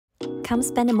come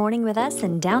spend a morning with us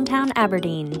in downtown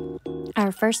Aberdeen.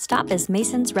 Our first stop is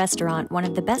Mason's Restaurant, one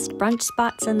of the best brunch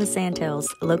spots in the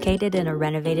Sandhills. Located in a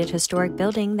renovated historic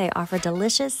building, they offer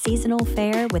delicious seasonal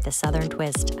fare with a southern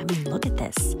twist. I mean, look at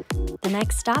this. The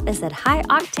next stop is at High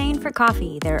Octane for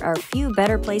coffee. There are few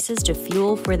better places to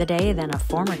fuel for the day than a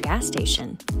former gas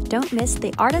station. Don't miss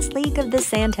the Artist League of the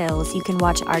Sandhills. You can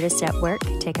watch artists at work,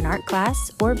 take an art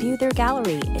class, or view their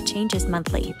gallery. It changes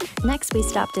monthly. Next, we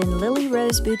stopped in Lily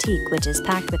Rose Boutique, which is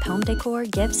packed with home decor,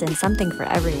 gifts, and something for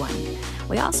everyone.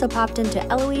 We also popped into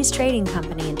Eloise Trading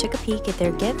Company and took a peek at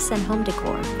their gifts and home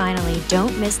decor. Finally,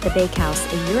 don't miss the Bakehouse,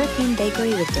 a European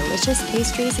bakery with delicious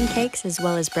pastries and cakes, as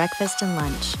well as breakfast and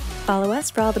lunch. Follow us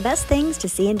for all the best things to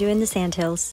see and do in the Sandhills.